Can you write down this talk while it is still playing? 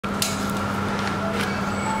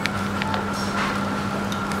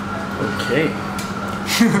Okay.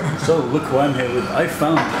 So look who I'm here with. I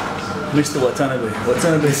found Mr.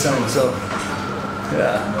 Watanabe-san. So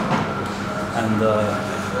yeah, and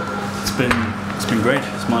it's been great.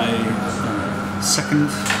 It's my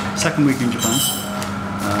second week in Japan.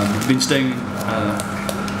 I've been staying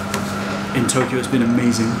in Tokyo. It's been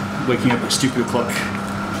amazing. Waking up at stupid o'clock.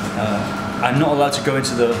 I'm not allowed to go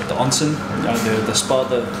into the onsen, the spa,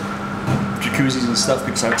 the jacuzzis and stuff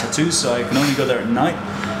because I have tattoos, so I can only go there at night.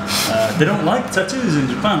 They don't like tattoos in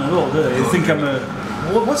Japan at all, do they? They think I'm a...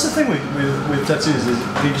 What's the thing with tattoos?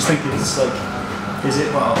 They just think it's like... Is it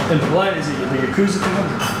impolite? Is it the Yakuza thing?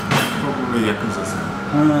 Probably Yakuza thing.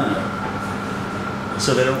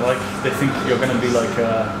 So they don't like... They think you're going to be like...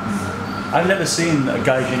 I've never seen a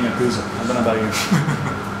gaijin Yakuza. I don't know about you.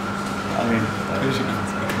 I mean...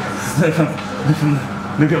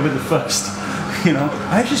 maybe I'll be the first. You know,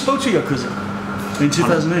 I actually spoke to a Yakuza in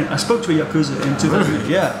 2008. I spoke to a Yakuza in 2008.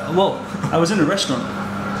 Yeah, well, I was in a restaurant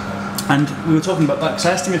and we were talking about bikes.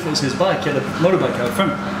 I asked him if it was his bike. He had a motorbike out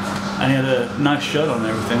front and he had a nice shirt on and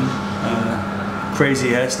everything, crazy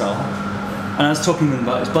hairstyle. And I was talking to him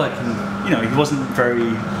about his bike and, you know, he wasn't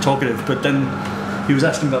very talkative, but then he was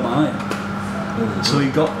asking about my eye. So he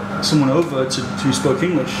got someone over who spoke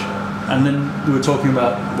English and then we were talking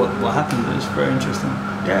about what happened. It was very interesting.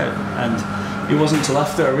 Yeah, and it wasn't until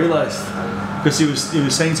after I realised, because he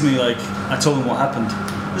was saying to me, like, I told him what happened.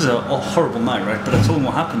 This is a horrible night, right? But I told him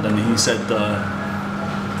what happened, and he said,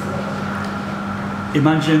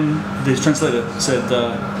 imagine, the translator said,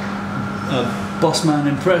 boss man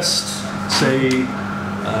impressed, say,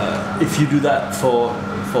 if you do that for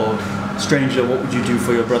stranger, what would you do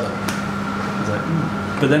for your brother? I was like,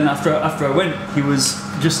 But then after I went, he was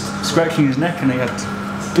just scratching his neck, and he had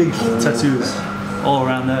big tattoos all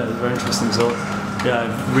around there. It was very interesting. So yeah, I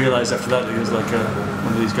realised after that he was like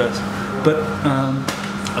one of these guys. But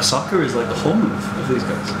Osaka is like the home of these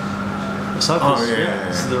guys. Osaka.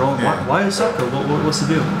 So they're all. Yeah. Why Osaka? What's the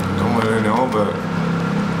deal? Don't really know, but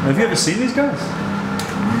Have you ever seen these guys?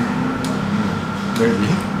 maybe.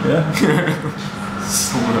 Yeah.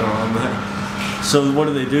 Somewhere around there. So what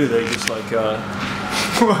do? They just like.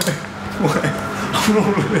 Why? I'm not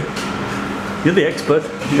really. You're the expert.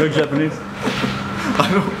 You're Japanese.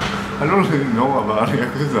 I don't really know about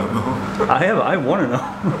Yakuza though. I want to know.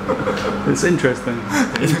 It's interesting.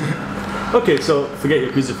 Okay, so forget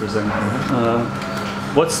Yakuza for a second.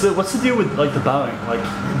 What's the deal with like the bowing? Like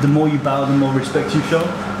the more you bow, the more respect you show.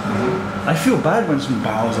 I feel bad when someone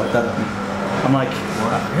bows like that at me. I'm like,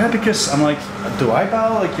 yeah, because I'm like, do I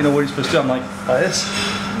bow? Like, you know what you're supposed to do? I'm like this.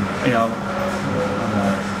 You know,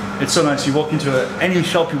 it's so nice. You walk into any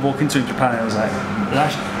shop you walk into in Japan, I was like,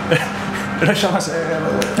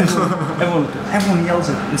 everyone yells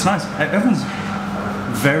it. It's nice. Everyone's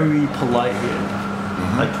very polite here,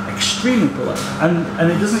 like extremely polite,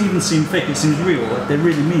 and it doesn't even seem fake. It seems real. Like they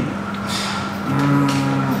really mean it.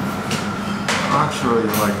 Actually,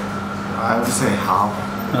 like I would say half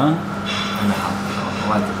Huh? and half.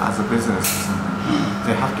 Like as a business,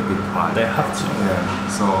 they have to be polite. They have to. Yeah.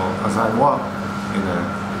 So as I work in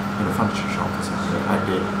a furniture shop or something, I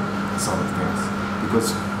did some things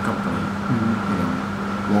because company, you know,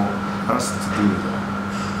 want us to do that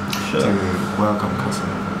to welcome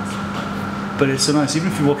customers. But it's so nice. Even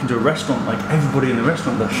if you walk into a restaurant, like everybody in the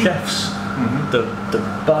restaurant, the chefs, the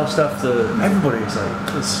bar staff, everybody is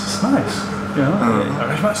like, it's nice. You know,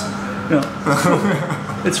 you know,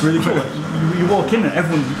 it's really cool. Like, you walk in and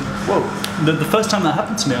everyone, whoa. The first time that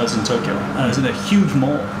happened to me, I was in Tokyo and I was in a huge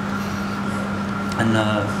mall and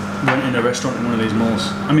went in a restaurant in one of these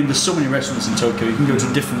malls. I mean, there's so many restaurants in Tokyo. You can go to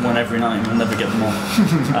a different one every night and you'll never get them all.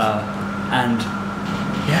 And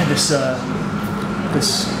yeah, this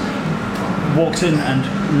walked in and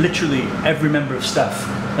literally every member of staff,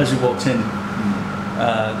 as we walked in,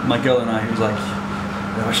 my girl and I, he was like,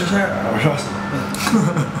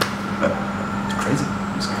 it's crazy.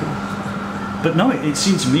 It's cool. But no, it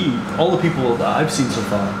seems to me, all the people that I've seen so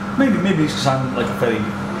far, maybe it's because I'm like a very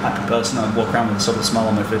happy person. I walk around with a sort of smile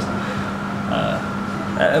on my face.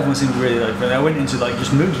 Everyone seems really like. I went into like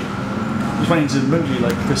just Muji. Just went into Muji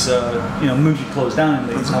like because you know Muji closed down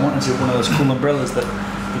and I went into one of those cool umbrellas that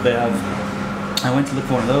they have. I went to look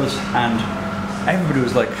for one of those and everybody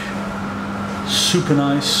was like super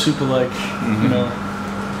nice, super like you know.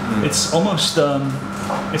 It's almost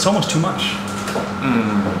too much.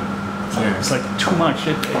 Yeah. It's like too much.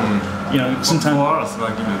 You know, sometimes. For us,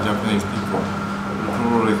 like Japanese people,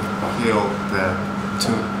 probably feel that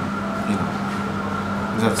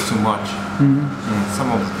that's too much.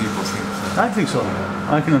 Some of the people think that. I think so.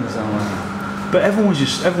 I can understand why. But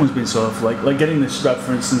everyone's been sort of like getting this strap,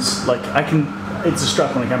 for instance. Like it's a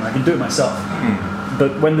strap on a camera. I can do it myself.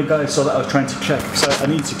 But when the guy saw that I was trying to check, so I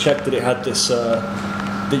needed to check that it had this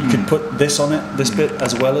that you could put this on it, this bit,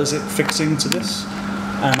 as well as it fixing to this.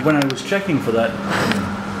 And when I was checking for that,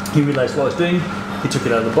 he realised what I was doing. He took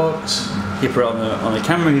it out of the box. He put it on the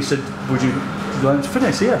camera. He said, "Would you like to fit it?"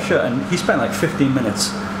 I said, "Yeah, sure." And he spent like 15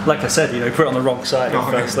 minutes. Like I said, he put it on the wrong side at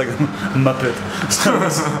first, like a muppet. So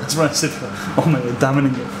that's when I said, "Oh my God,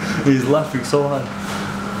 damning it!" He's laughing so hard.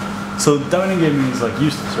 So damning it means like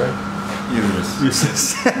useless, right?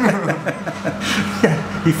 Useless. Yeah,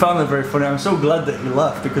 he found that very funny. I'm so glad that he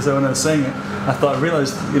laughed because when I was saying it, I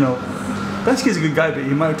realised, Daisuke's a good guy, but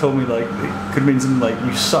he might have told me like it could mean something like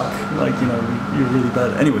you suck, like you're really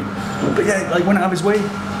bad. Anyway, but yeah, like went out of his way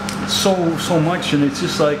so much, and it's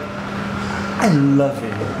just like I love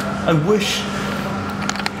it. I wish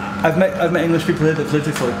I've met English people here that've lived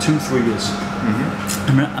here for like 2-3 years.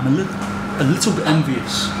 I'm a little bit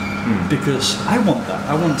envious because I want that.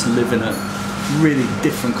 I want to live in a really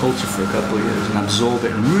different culture for a couple of years and absorb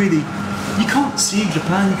it and really. You can't see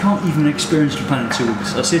Japan, you can't even experience Japan in 2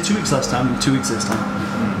 weeks. I stayed 2 weeks last time and 2 weeks this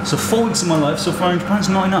time. So 4 weeks of my life so far in Japan is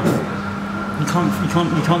not enough. You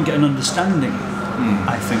can't get an understanding,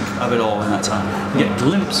 I think, of it all in that time. You get a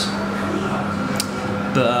glimpse.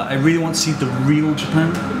 But I really want to see the real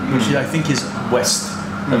Japan, which I think is west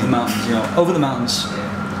of the mountains, over the mountains.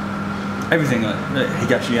 Everything,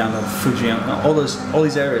 Higashiyama, Fujiyama, all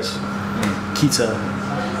these areas. Kita,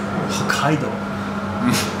 Hokkaido.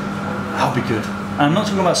 That'll be good. And I'm not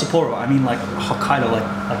talking about Sapporo. I mean like Hokkaido,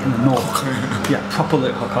 like in the north. Yeah, proper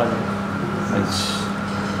like Hokkaido.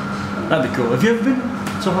 That'd be cool. Have you ever been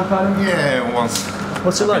to Hokkaido? Yeah, once.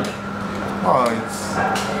 What's it like? Oh,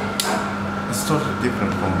 it's totally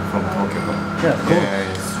different from Tokyo. Yeah, of course.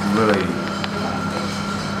 Yeah, it's really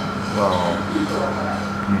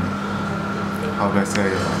how do I say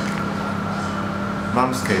it?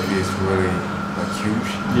 Landscape is really huge.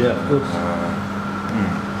 Yeah, of course.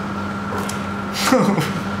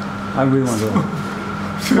 I really want to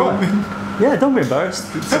go. What? Yeah, don't be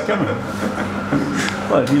embarrassed. It's a camera.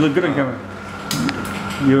 Well, you look good on camera.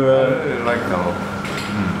 You're. I really like that.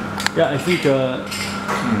 Yeah, I think.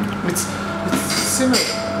 It's similar.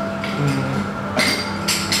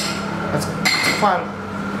 It's quite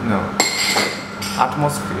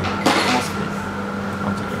atmosphere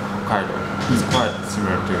of Hokkaido. It's quite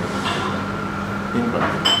similar to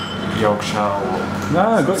England. Yorkshire or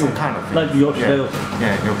some kind of thing. Like Yorkshire Dales.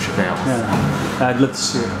 Yeah, Yorkshire Dales. Yeah. I'd love to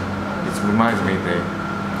see it. It reminds me of the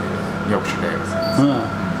Yorkshire Dales.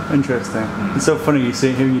 Interesting. It's so funny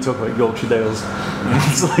hearing you talk about Yorkshire Dales.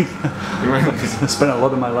 It's like I spent a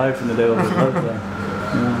lot of my life in the Dales. I love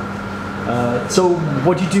that. So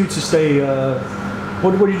what do you do to stay?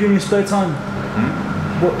 What do you do in your spare time?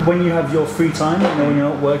 When you have your free time, when you're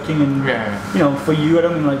not working, and for you, I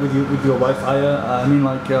don't mean like with your wife, Aya. I mean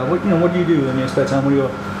like what do you do in your spare time? What are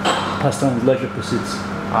your pastimes, leisure pursuits?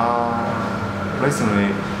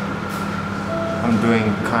 Recently, I'm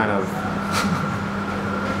doing kind of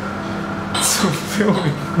some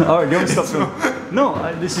filming. All right, don't stop filming. No,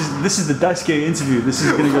 this is the Daisuke interview. This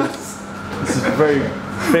is gonna go. This is a very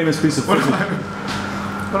famous piece of footage.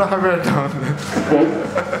 What have I done?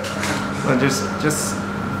 Just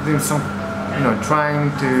doing some,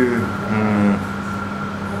 trying to.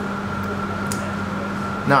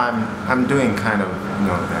 No, I'm doing kind of,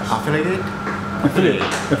 the affiliate.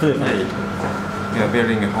 Yeah,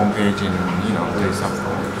 building a homepage and doing something.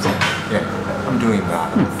 Yeah, I'm doing that.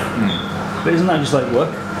 But isn't that just like work?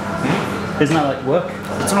 Isn't that like work?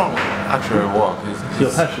 It's not actually work. It's your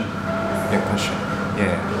passion. Your passion.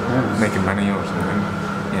 Yeah. Making money or something.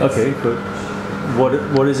 Yes. Okay, but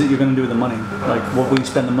what is it you're going to do with the money? Like, what will you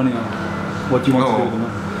spend the money on? What do you want to do with the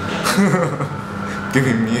money?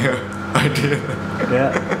 Giving me an idea.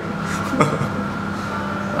 Yeah.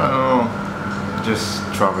 I don't know. Just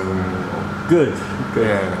traveling. Good.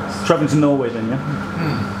 Yeah. Traveling to Norway then, yeah?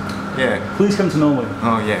 Yeah. Please come to Norway.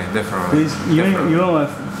 Oh yeah, definitely. Please, you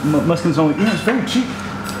must come to Norway. It's very cheap.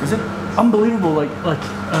 Is it? Unbelievable. Like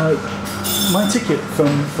my ticket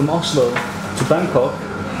from Oslo to Bangkok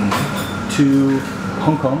to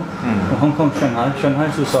Hong Kong, from Hong Kong to Shanghai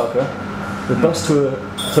to Osaka, the bus to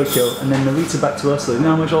Tokyo, and then Narita back to Oslo. You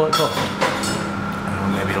know how much all that cost? I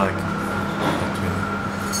don't know, maybe like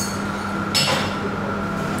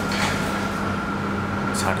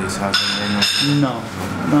 30,000. No.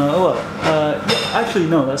 Well, actually,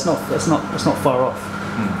 no. That's not far off.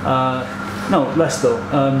 No, less though.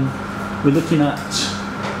 We're looking at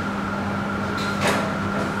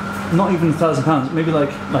not even £1,000. Maybe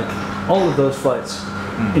like all of those flights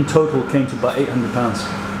in total came to about £800.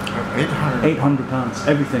 800. £800,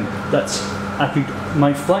 everything. That's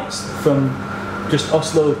my flights from just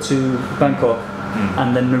Oslo to Bangkok,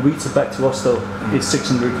 and then Narita back to Oslo is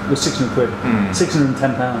 600 quid,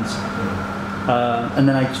 £610. And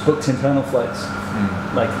then I just booked internal flights,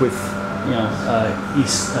 like with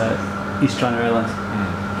East China Airlines.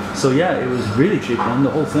 So yeah, it was really cheap on the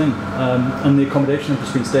whole thing. And the accommodation, I've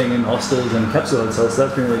just been staying in hostels and capsule hotels, so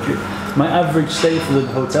that's been really cheap. My average stay for the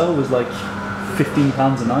hotel was like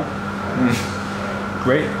 £15 a night.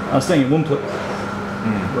 Great. I was staying in one place. I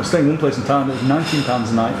was staying in one place in town. It was £19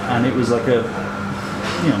 a night, and it was like a,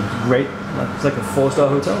 great. It's like a 4-star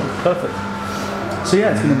hotel. Perfect. So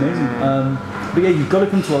yeah, it's been amazing. But yeah, you've got to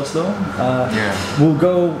come to Oslo. We'll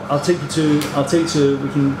go. I'll take you to. We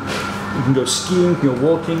can go skiing. We can go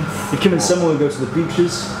walking. If you come in summer, we'll go to the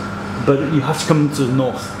beaches. But you have to come to the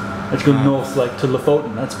north. You have to go north, like to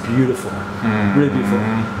Lofoten. That's beautiful, really beautiful.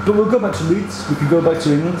 But we'll go back to Leeds. We could go back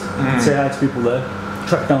to England. Say hi to people there.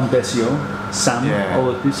 Track down Besio, Sam. All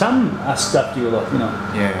of Sam asked after you a lot.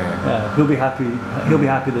 Yeah. He'll be happy. He'll be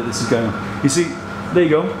happy that this is going on. You see, there you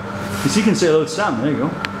go. You see, you can say hello to Sam. There you go.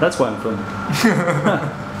 That's why I'm filming.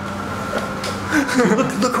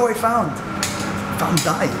 look who I found. Found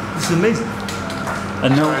Dai. This is amazing.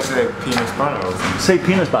 And now I say peanut butter or something. Say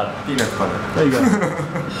peanut butter. Peanut butter. There you go.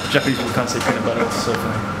 Japanese people can't say peanut butter. It's so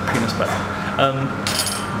funny. Peanut butter.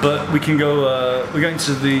 But we can go. We're going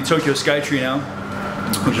to the Tokyo Skytree now,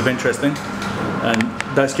 which is interesting. And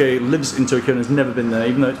Daisuke lives in Tokyo and has never been there,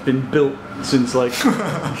 even though it's been built since like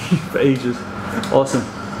for ages. Awesome.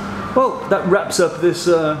 Well, that wraps up this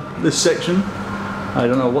this section. I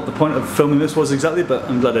don't know what the point of filming this was exactly, but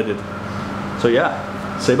I'm glad I did. So yeah,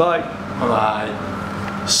 say bye. Bye.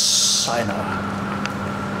 Sayonara.